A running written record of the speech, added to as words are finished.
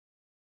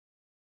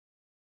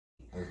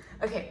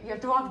Okay, you have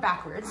to walk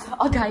backwards.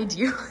 I'll guide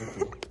you.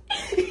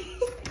 Okay.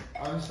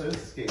 I'm so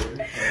scared.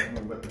 I don't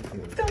know what this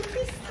is. Don't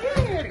be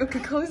scared. Okay,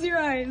 close your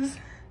eyes.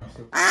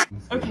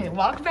 Okay,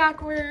 walk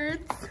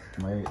backwards.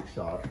 My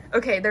shot.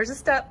 Okay, there's a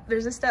step.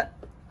 There's a step.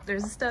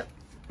 There's a step.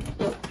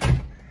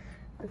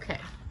 Okay.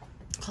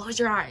 Close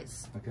your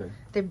eyes. Okay.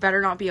 They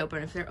better not be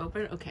open. If they're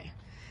open, okay.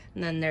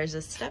 And then there's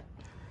a step.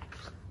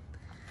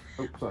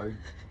 Oh, sorry.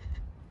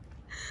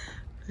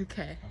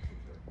 Okay.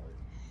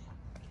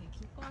 Okay,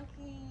 keep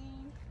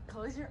walking.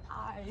 Close your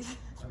eyes.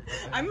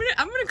 I'm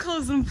gonna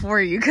close them for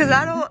you because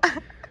I don't.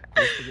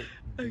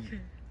 Okay.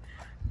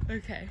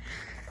 Okay.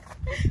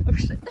 Oh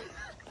shit.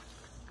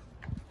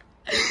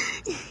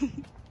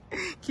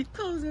 Keep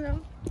closing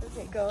them.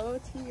 Okay, go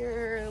to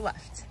your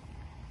left.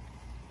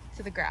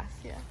 To the grass,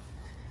 yeah.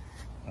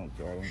 Oh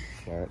god, I'm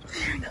shot.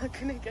 You're not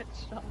gonna get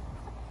shot.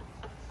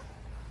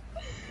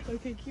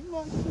 Okay, keep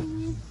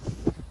walking.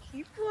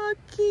 Keep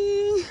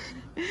walking.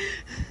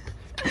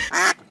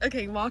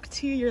 Okay, walk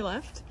to your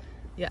left.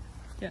 Yeah.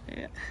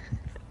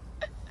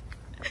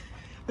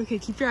 Okay,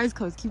 keep your eyes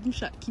closed. Keep them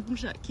shut. Keep them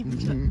shut. Keep them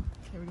shut.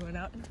 Okay, we're going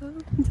out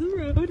into the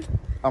road.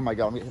 Oh my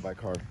god, I'm getting hit by a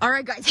car. All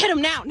right, guys, hit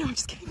them now. No, I'm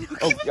just kidding.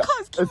 No, keep them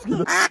closed. Keep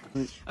them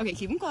closed. Okay,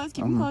 keep them closed.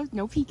 Keep them closed.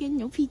 No peeking.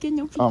 No peeking.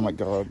 No peeking. Oh my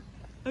god.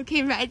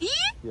 Okay, ready?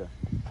 Yeah.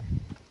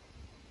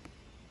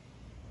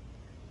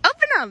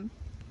 Open them.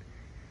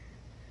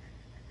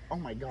 Oh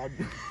my god.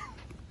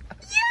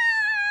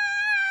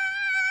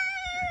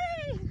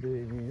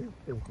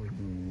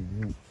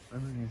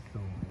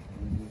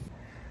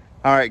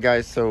 All right,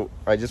 guys, so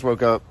I just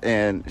woke up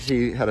and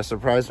she had a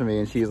surprise for me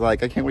and she's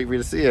like, I can't wait for you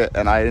to see it.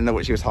 And I didn't know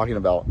what she was talking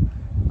about.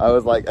 I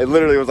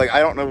literally was like, I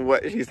don't know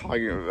what she's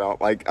talking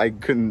about. Like, I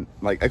couldn't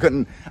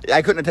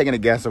have taken a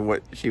guess of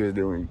what she was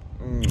doing.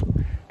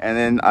 And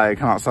then I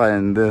come outside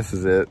and this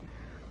is it.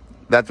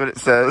 That's what it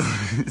says.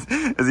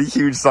 It's a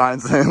huge sign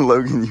saying,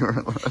 Logan, you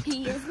are loved.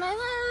 He is my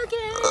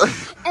Logan,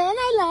 and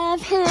I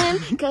love him,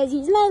 because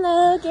he's my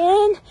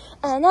Logan,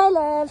 and I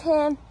love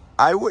him.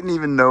 I wouldn't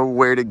even know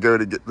where to go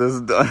to get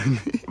this done,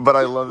 but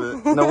I love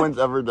it. No one's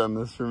ever done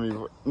this for me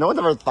before. No one's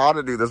ever thought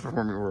to do this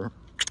before me before.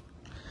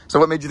 So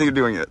what made you think of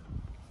doing it?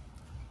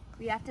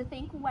 We have to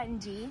thank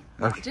Wendy,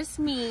 not just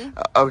me.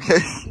 Okay.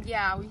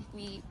 Yeah,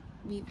 we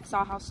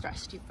saw how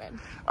stressed you've been.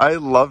 I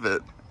love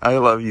it. I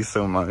love you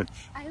so much.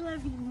 I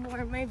love you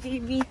more, my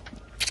baby.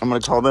 I'm going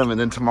to call them, and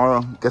then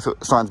tomorrow, guess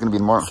what sign's going to be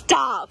tomorrow?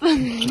 Stop.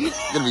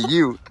 It's going to be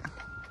you.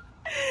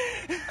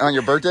 On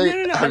your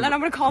birthday? No. And then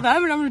I'm going to call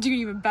them, and I'm going to do an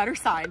even better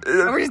sign.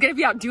 And we're just going to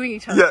be out doing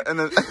each other. Yeah, and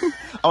then I'm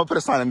going to put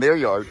a sign in their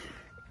yard.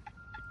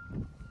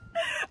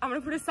 I'm going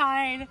to put a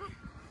sign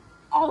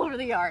all over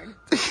the yard.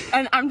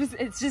 And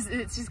it's just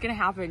going to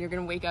happen. You're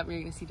going to wake up, and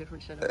you're going to see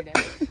different shit every day.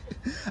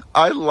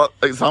 I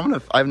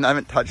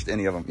haven't touched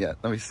any of them yet.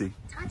 Let me see.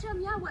 Touch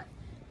them? Yeah, what?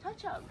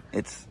 Touch them.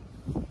 It's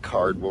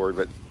cardboard,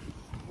 but...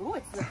 Ooh,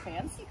 it's the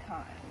fancy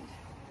kind.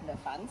 The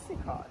fancy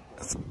kind.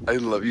 I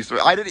love you so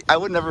much. I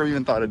would never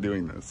even thought of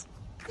doing this.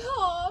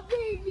 Oh,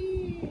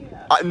 baby.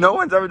 No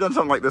one's ever done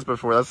something like this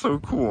before. That's so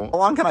cool. How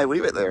long can I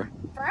leave it there?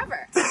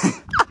 Forever.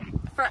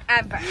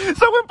 Forever.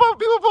 So when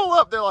people pull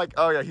up, they're like,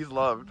 oh yeah, he's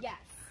loved.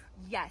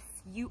 Yes,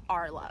 you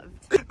are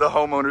loved. The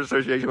homeowners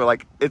association were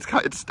like, it's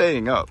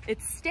staying up.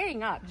 It's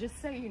staying up,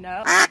 just so you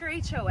know. For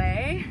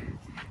HOA,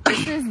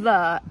 this is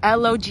the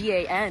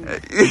Logan.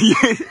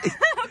 Okay?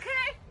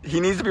 He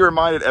needs to be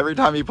reminded every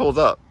time he pulls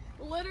up.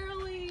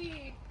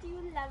 Literally. Do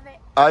you love it?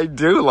 I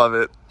do love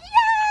it.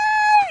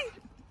 Yay!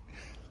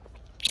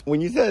 When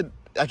you said,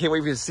 I can't wait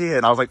for you to see it,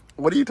 and I was like,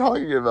 what are you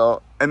talking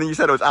about? And then you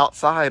said it was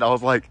outside. I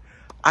was like,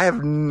 I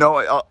have no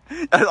idea.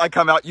 As I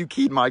come out, you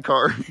keyed my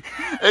car.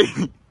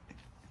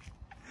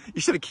 You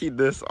should have keyed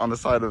this on the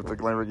side of the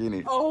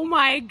Lamborghini. Oh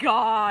my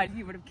god,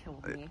 you would have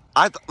killed me.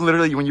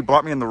 Literally, when you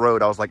brought me in the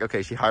road, I was like,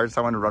 okay, she hired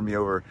someone to run me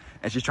over,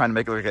 and she's trying to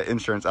make it like an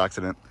insurance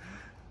accident.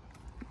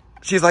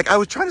 She's like, I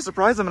was trying to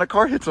surprise him, and a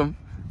car hits him.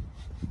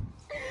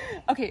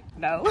 Okay,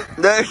 no.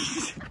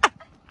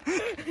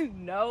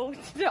 No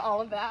to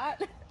all of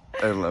that.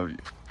 I love you.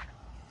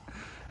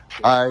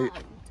 Yeah.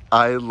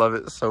 I love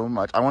it so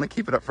much. I want to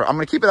keep it up I'm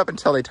going to keep it up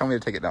until they tell me to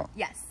take it down.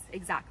 Yes,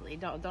 exactly.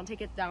 Don't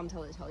take it down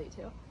until they tell you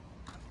to.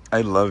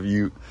 I love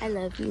you. I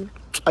love you.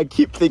 I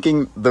keep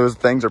thinking those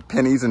things are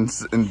pennies and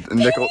nickels. Pennies and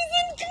nickels!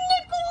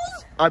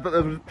 I thought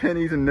those were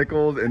pennies and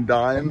nickels and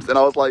dimes, and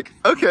I was like,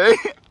 okay.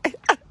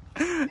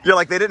 You're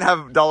like, they didn't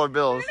have dollar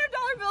bills. They didn't have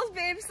dollar bills,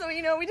 babe, so,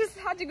 you know, we just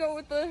had to go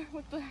with the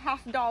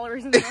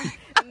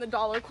 $50 and the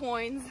dollar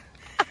coins.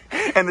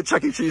 And the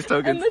Chuck E. Cheese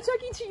tokens. And the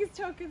Chuck E. Cheese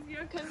tokens, you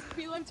know, because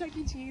we love Chuck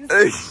E. Cheese.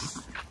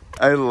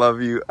 I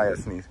love you. I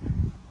sneeze.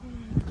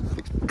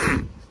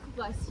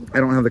 Bless you. I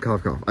don't have the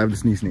cough. I have the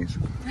sneeze.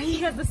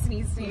 He has the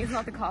sneeze,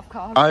 not the cough.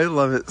 I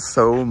love it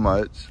so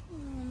much. Oh,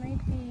 my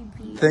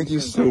baby. Thank you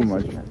so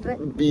much.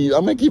 I'm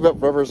going to keep it up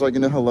forever so I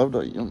can know how loved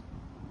I am.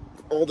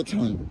 All the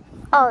time.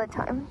 All the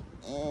time.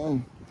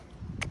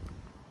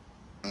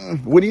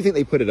 When do you think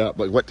they put it up?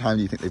 Like, what time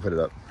do you think they put it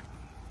up?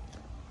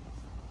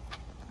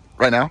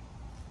 Right now?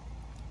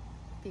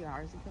 A few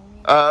hours ago,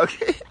 maybe.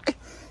 Okay.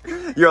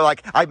 You're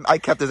like, I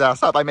kept his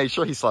ass up. I made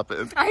sure he slept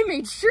in. I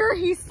made sure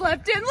he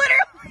slept in,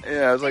 literally.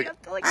 Yeah, I was like,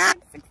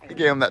 he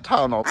gave him that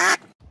Tylenol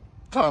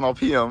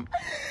PM.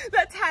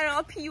 That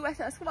Tylenol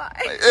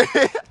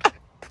P-U-S-S-Y.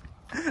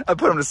 I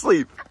put him to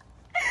sleep.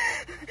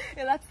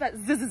 Yeah, that's that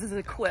zzz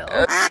quill.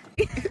 That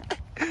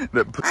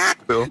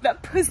quill.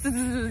 That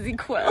pussy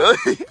quill.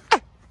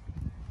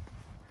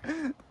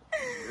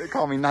 They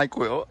call me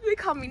NyQuil. They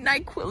call me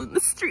NyQuil in the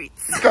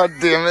streets. God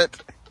damn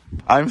it.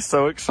 I'm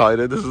so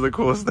excited. This is the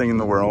coolest thing in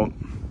the world.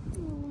 Oh,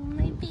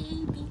 my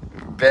baby.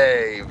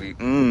 Baby.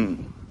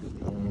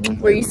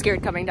 Were you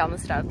scared coming down the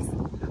steps?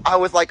 I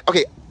was like,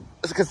 okay,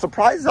 because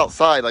surprise is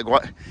outside. Like,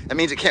 what? That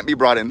means it can't be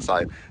brought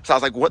inside. So I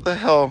was like, what the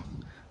hell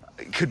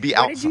could be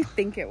outside? What did you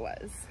think it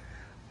was?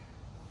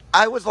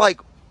 I was like,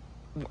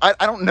 I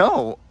don't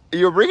know.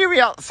 You were bringing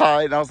me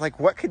outside, and I was like,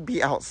 what could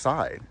be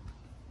outside?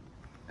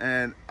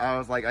 And I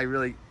was like, I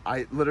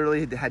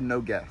literally had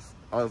no guess.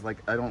 I was like,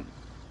 I don't.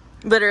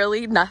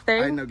 Literally nothing?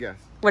 I had no guess.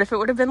 What if it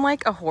would have been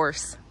like a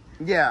horse?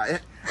 Yeah,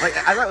 like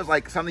I thought it was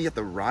like something you have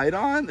to ride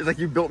on. It's like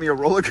you built me a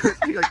roller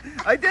coaster. You're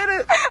like, I did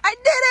it! I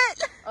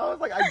did it! I was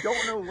like, I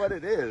don't know what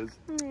it is.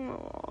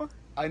 Aww.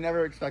 I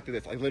never expected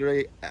this. I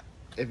literally,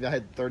 if I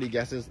had 30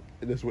 guesses,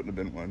 this wouldn't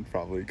have been one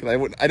probably, because I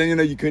didn't even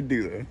know you could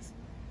do this.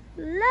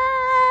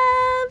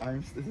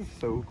 Love! This is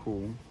so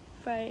cool.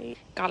 Right.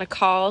 Gotta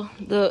call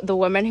the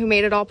woman who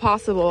made it all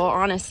possible,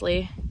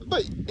 honestly.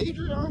 But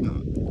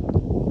Adriana.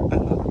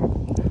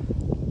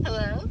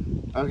 Hello?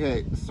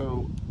 Okay,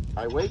 so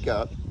I wake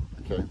up,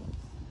 okay,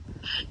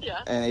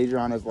 Yeah. and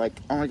Adriana's like,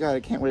 oh my God, I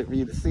can't wait for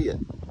you to see it.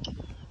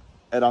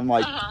 And I'm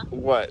like,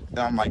 what? And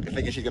I'm like,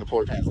 thinking she's gonna pull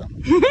her pants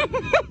down.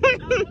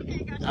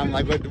 I'm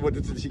like, what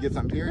did she get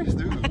something serious,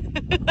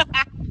 dude?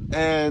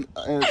 and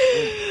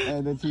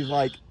then she's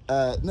like,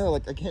 no,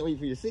 like, I can't wait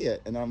for you to see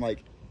it. And I'm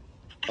like,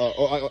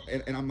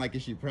 and I'm like,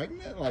 is she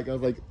pregnant? Like, I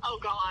was like, oh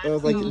God. I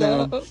was like,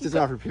 no, she's just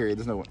not her period.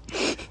 There's no one.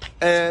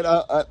 And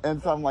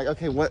so I'm like,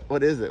 okay,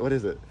 what is it? What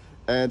is it?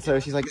 And so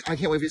she's like, I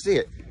can't wait for you to see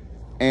it.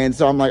 And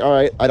so I'm like, all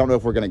right, I don't know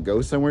if we're gonna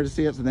go somewhere to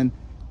see it. So then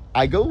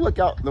I go look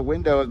out the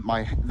window of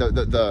my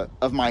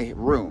of my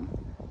room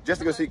just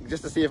to go see,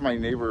 just to see if my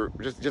neighbor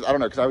just I don't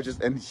know, because I was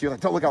just, and she was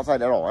like, don't look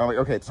outside at all. And I'm like,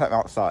 okay, it's not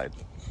outside.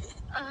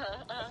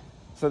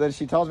 So then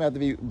she tells me I have to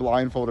be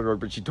blindfolded,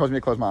 but she tells me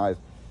to close my eyes.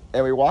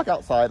 And we walk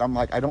outside. I'm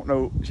like, I don't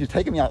know. She's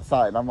taking me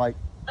outside. And I'm like,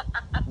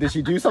 did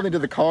she do something to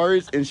the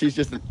cars? And she's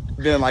just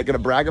been like gonna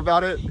brag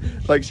about it.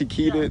 Like she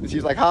keyed it. And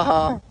she's like,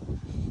 haha.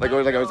 Like it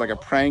was like a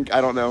prank.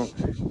 I don't know.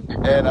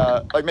 And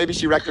like maybe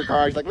she wrecked her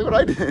car. She's like, look what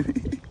I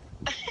did.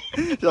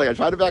 She's like, I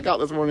tried to back out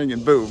this morning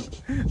and boom.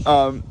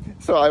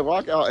 So I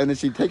walk out and then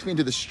she takes me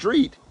into the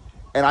street.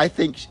 And I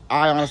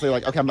honestly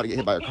like, okay, I'm about to get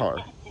hit by a car.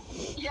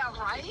 Yeah,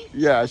 right?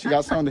 Yeah, she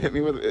got someone to hit me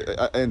with it.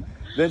 And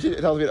then she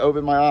tells me to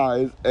open my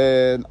eyes,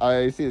 and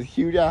I see this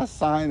huge ass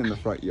sign in the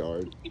front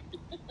yard.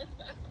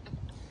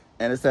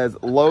 And it says,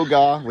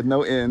 Logan, with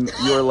no N,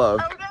 you are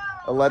loved. Oh, no.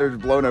 A letter's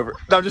blown over.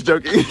 No, I'm just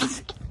joking.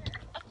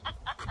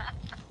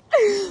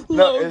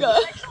 Logan.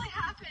 That actually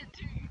happened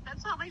too.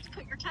 That's how they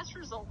put your test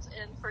results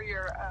in for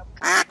your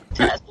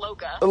test,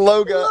 Logan.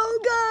 Logan.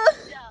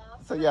 Logan. Yeah.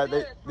 So yeah,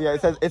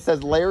 it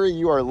says Larry,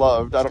 you are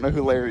loved. I don't know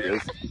who Larry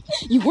is.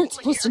 You weren't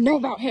supposed to know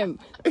about him.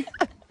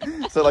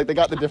 So like they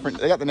got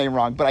the name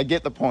wrong, but I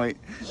get the point.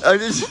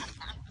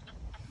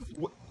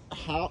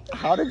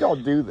 How did y'all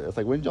do this?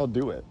 Like when did y'all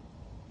do it?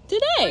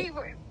 Today.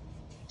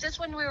 Just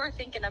when we were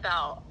thinking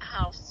about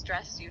how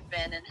stressed you've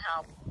been and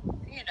how,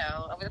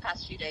 over the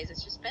past few days,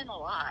 it's just been a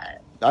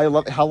lot. I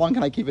love it. How long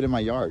can I keep it in my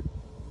yard?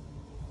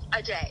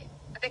 A day.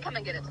 They come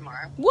and get it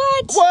tomorrow.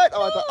 What? What?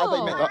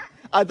 Oh,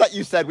 I thought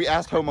you said, we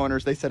asked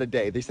homeowners, they said a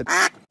day. They said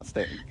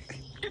staying.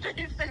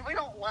 They said we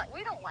don't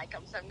like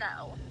them, so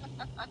no.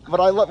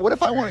 But what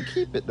if I want to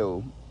keep it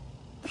though?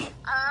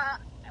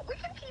 We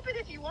can keep it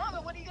if you want,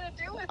 but what are you gonna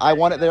do with it? I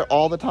want it there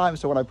all the time,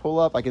 so when I pull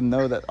up, I can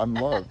know that I'm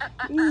loved.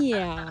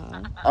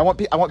 Yeah. I want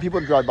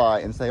people to drive by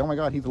and say, "Oh my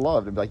God, he's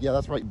loved," and be like, "Yeah,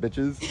 that's right,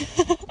 bitches."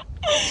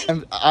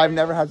 And I've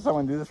never had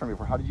someone do this for me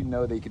before. How did you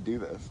know they could do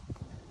this?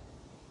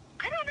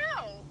 I don't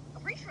know.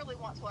 Reese really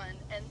wants one,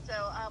 and so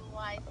I'm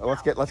like,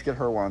 Let's get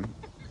her one.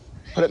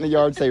 Put it in the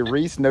yard. Say,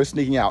 Reese, no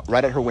sneaking out.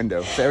 Right at her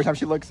window. So every time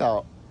she looks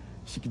out,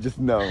 she can just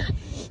know.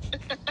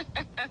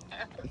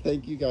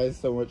 Thank you guys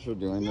so much for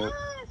doing it.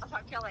 I'll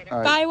talk to y'all later.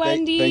 Right, Bye,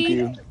 Wendy. Thank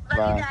you. Love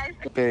Bye. you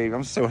guys. Babe,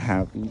 I'm so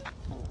happy.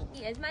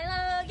 He is my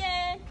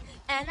Logan,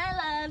 and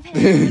I love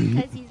him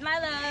because he's my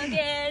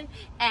Logan,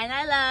 and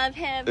I love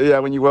him. Yeah,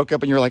 when you woke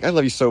up and you were like, I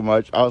love you so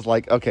much, I was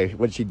like, okay,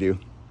 what did she do?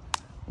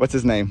 What's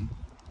his name?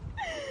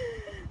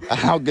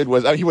 How good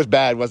was he? Was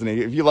bad, wasn't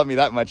he? If you love me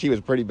that much, he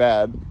was pretty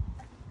bad.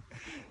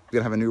 We're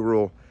going to have a new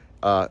rule.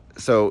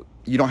 So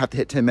you don't have to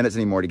hit 10 minutes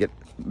anymore to get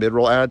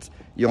mid-roll ads.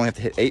 You only have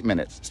to hit 8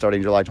 minutes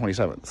starting July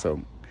 27th.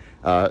 So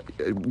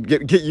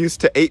get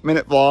used to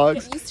 8-minute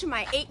vlogs. Get used to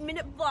my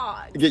 8-minute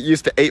vlog. Get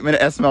used to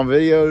 8-minute SML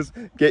videos.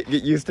 Get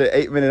used to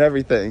 8-minute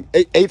everything.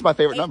 8's my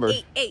favorite number.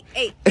 8.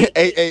 8.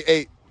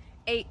 8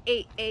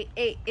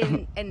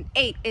 and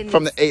 8 in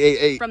From the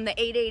 888. From the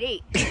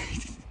 888.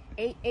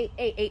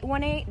 888.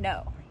 818?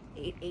 No.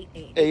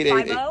 888.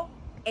 888. 50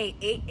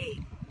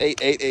 888.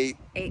 888.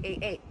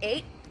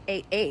 888.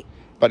 888.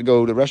 About to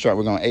go to the restaurant.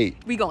 We're going 8.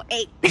 We going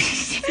 8.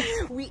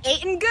 We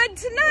eating good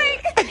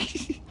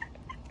tonight.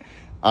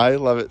 I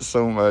love it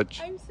so much.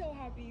 I'm so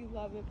happy you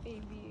love it,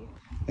 baby.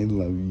 I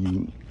love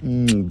you.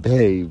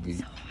 Baby.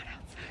 So hot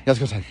outside. Yeah, let's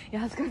go outside.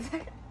 Yeah, let's go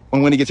outside.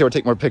 When he gets here, we'll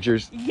take more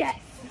pictures. Yes.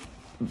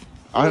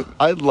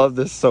 I love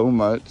this so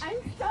much. I'm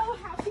so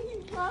happy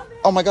you love it.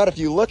 Oh my God, if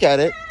you look at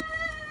it,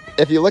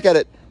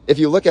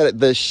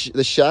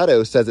 the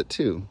shadow says it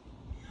too.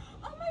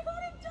 Oh my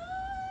God, it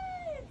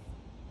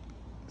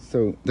does.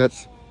 So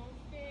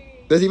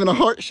there's even a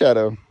heart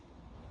shadow.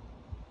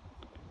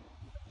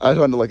 I just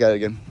wanted to look at it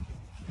again.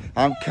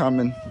 I'm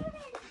coming.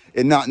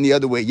 And not in the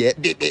other way yet.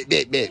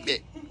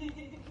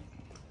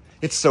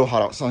 It's so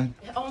hot outside.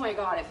 Oh my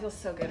God, it feels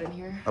so good in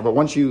here. But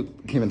once you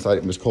came inside,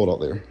 it was cold out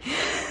there.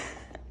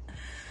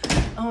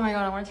 Oh my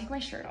God, I want to take my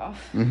shirt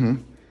off. Mm-hmm.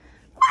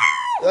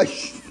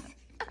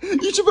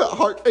 You should put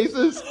heart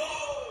faces.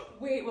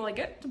 Wait, will I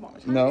get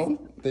tomorrow's? No,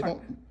 they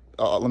don't.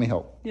 Let me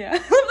help. Yeah,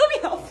 let me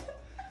help.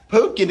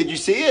 Pumpkin, did you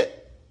see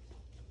it?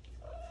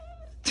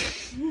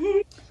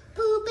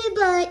 Poopy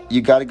butt.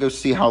 You gotta go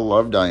see how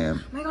loved I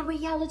am. Oh my God,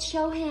 wait, yeah, let's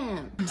show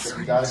him.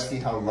 You gotta see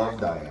how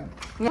loved I am.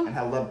 And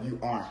how loved you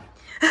aren't.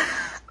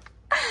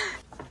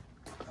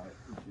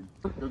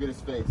 Go get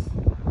his face.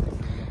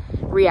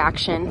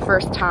 Reaction,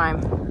 first time.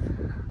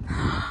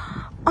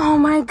 Oh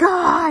my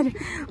God,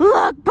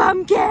 look,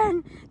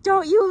 Pumpkin.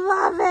 Don't you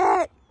love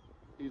it?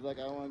 He's like,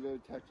 I wanna go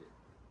touch it.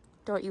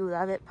 Don't you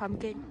love it,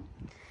 Pumpkin?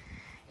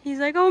 He's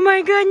like, oh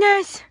my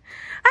goodness.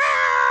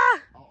 Ah!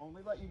 I'll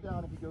only let you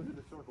down if you go through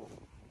the circle.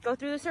 Go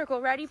through the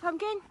circle. Ready,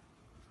 Pumpkin?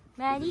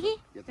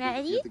 Ready?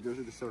 Ready? You have to go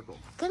through the circle.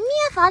 Come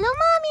here, follow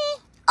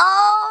Mommy.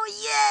 Oh,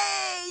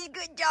 yay!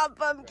 Good job,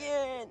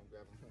 Pumpkin.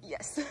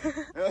 Yes.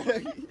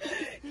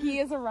 He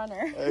is a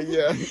runner.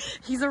 Yeah.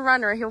 He's a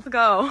runner. He'll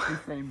go.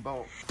 Usain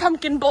Bolt.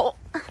 Pumpkin Bolt.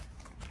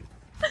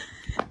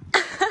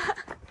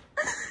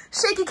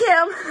 Shaky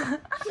Cam.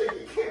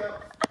 Shaky Cam.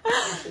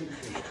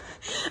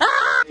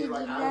 Ah! Did you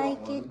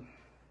like it?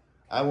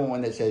 I want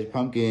one that says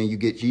pumpkin, you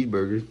get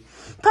cheeseburgers.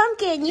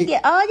 Pumpkin, you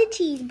get all the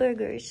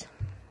cheeseburgers.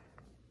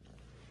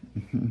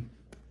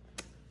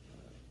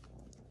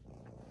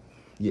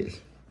 Yes.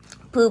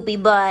 Poopy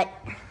butt.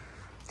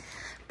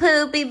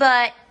 Poopy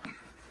butt.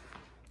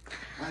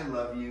 I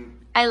love you.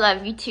 I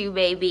love you too,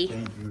 baby.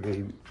 Thank you,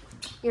 baby.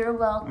 You're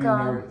welcome.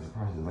 I never get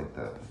surprises like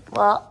that.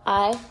 Well,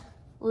 I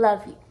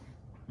love you.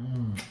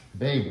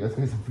 Baby, let's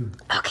get some food.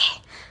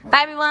 Okay.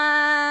 Bye,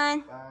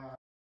 everyone. Bye.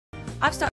 I've stopped.